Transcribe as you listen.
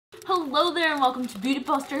Hello there and welcome to Beauty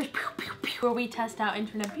Posters, where we test out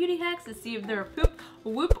internet beauty hacks to see if they're a poop, a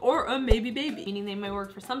whoop, or a maybe baby. Meaning they might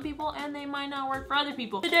work for some people and they might not work for other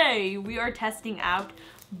people. Today we are testing out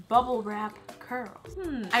bubble wrap curls.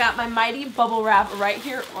 I got my mighty bubble wrap right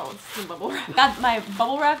here. Well, it's bubble wrap. Got my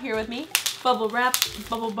bubble wrap here with me. Bubble wrap,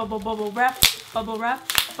 bubble wrap, bubble wrap,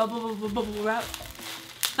 bubble wrap.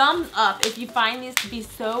 Thumbs up if you find these to be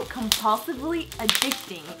so compulsively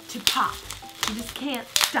addicting to pop. You just can't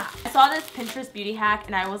stop. I saw this Pinterest beauty hack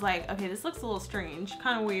and I was like, okay, this looks a little strange,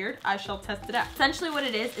 kind of weird. I shall test it out. Essentially what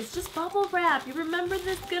it is, it's just bubble wrap. You remember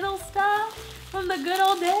this good old stuff from the good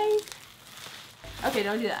old days? Okay,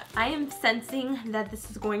 don't do that. I am sensing that this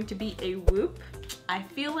is going to be a whoop. I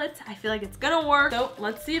feel it. I feel like it's gonna work. So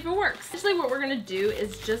let's see if it works. Actually, what we're gonna do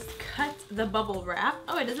is just cut the bubble wrap.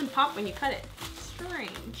 Oh, it doesn't pop when you cut it.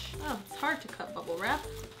 Strange. Oh, it's hard to cut bubble wrap.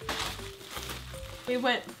 We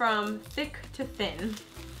went from thick to thin.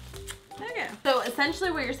 Okay. So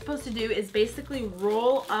essentially what you're supposed to do is basically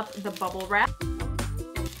roll up the bubble wrap.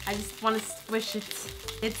 I just want to squish it.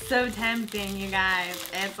 It's so tempting, you guys.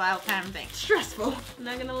 It's all tempting. Stressful, I'm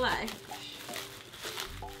not gonna lie.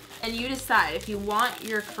 And you decide if you want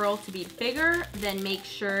your curl to be bigger, then make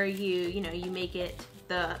sure you make it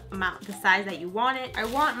the size that you want it. I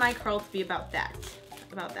want my curl to be about that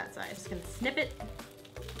size. Just gonna snip it.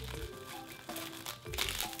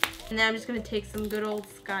 And then I'm just gonna take some good old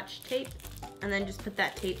Scotch tape and then just put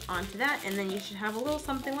that tape onto that, and then you should have a little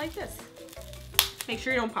something like this. Make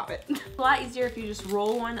sure you don't pop it. It's a lot easier if you just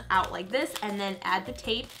roll one out like this and then add the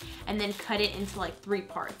tape and then cut it into like 3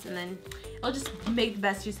 parts, and then it'll just make the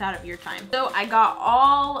best use out of your time. So I got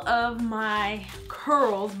all of my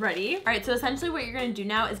curls ready. All right, so essentially what you're gonna do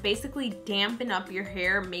now is basically dampen up your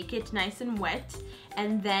hair, make it nice and wet,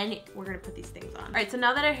 and then we're gonna put these things on. All right, so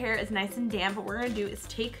now that our hair is nice and damp, what we're gonna do is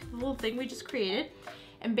take the little thing we just created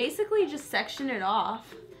and basically just section it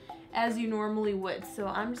off as you normally would. So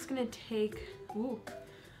I'm just gonna take, I'm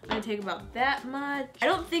gonna take about that much. I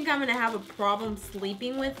don't think I'm gonna have a problem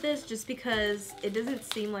sleeping with this just because it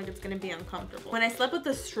doesn't seem like it's gonna be uncomfortable. When I slept with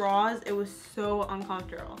the straws, it was so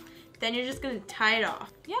uncomfortable. Then you're just gonna tie it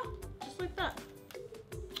off. Yeah, just like that.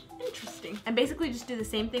 Interesting. And basically just do the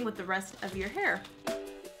same thing with the rest of your hair.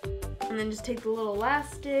 And then just take the little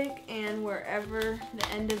elastic and wherever the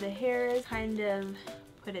end of the hair is, kind of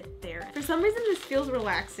put it there. For some reason this feels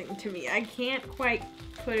relaxing to me. I can't quite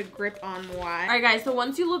put a grip on why. Alright guys, so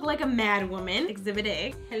once you look like a mad woman, exhibit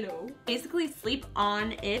A, hello. Basically sleep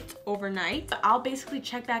on it overnight. I'll basically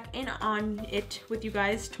check back in on it with you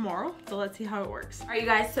guys tomorrow. So let's see how it works. Alright you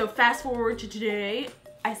guys, so fast forward to today.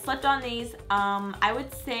 I slept on these. I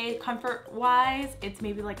would say comfort-wise, it's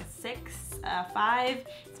maybe like a 6, 5.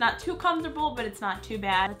 It's not too comfortable, but it's not too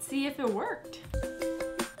bad. Let's see if it worked.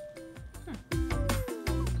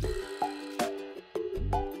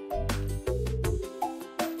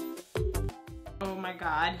 Oh my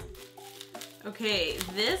God. Okay,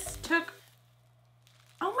 this took,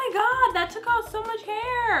 oh my God, that took out so much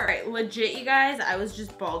hair. All right, legit, you guys, I was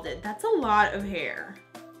just balded. That's a lot of hair.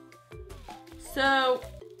 So,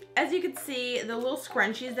 as you can see, the little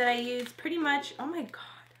scrunchies that I use pretty much, oh my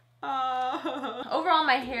God. Overall,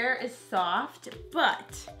 my hair is soft,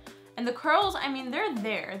 and the curls, I mean, they're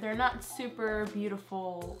there. They're not super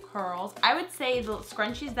beautiful curls. I would say the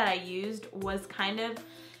scrunchies that I used was kind of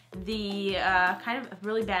a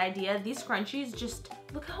really bad idea. These scrunchies, just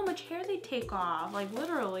look how much hair they take off. Like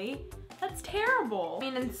literally, that's terrible. I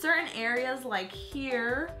mean, in certain areas like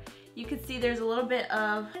here, you can see there's a little bit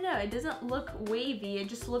of, I don't know, it doesn't look wavy. It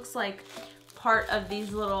just looks like part of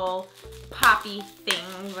these little poppy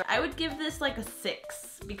things. I would give this like a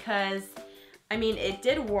 6 because, I mean, it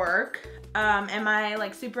did work. Am I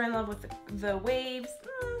like super in love with the waves?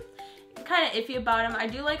 Kind of iffy about them. I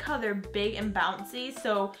do like how they're big and bouncy.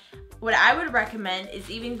 So what I would recommend is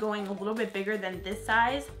even going a little bit bigger than this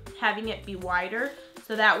size, having it be wider.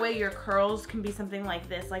 So that way your curls can be something like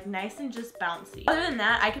this, like nice and just bouncy. Other than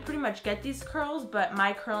that, I could pretty much get these curls, but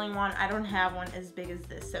my curling one, I don't have one as big as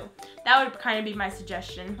this. So that would kind of be my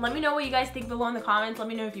suggestion. Let me know what you guys think below in the comments. Let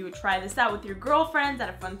me know if you would try this out with your girlfriends at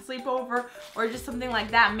a fun sleepover or just something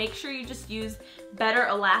like that. Make sure you just use better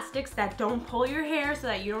elastics that don't pull your hair so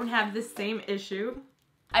that you don't have this same issue.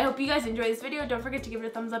 I hope you guys enjoyed this video. Don't forget to give it a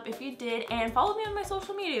thumbs up if you did, and follow me on my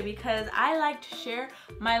social media because I like to share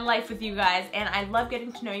my life with you guys and I love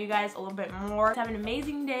getting to know you guys a little bit more. Have an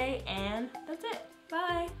amazing day, and that's it.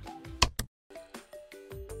 Bye.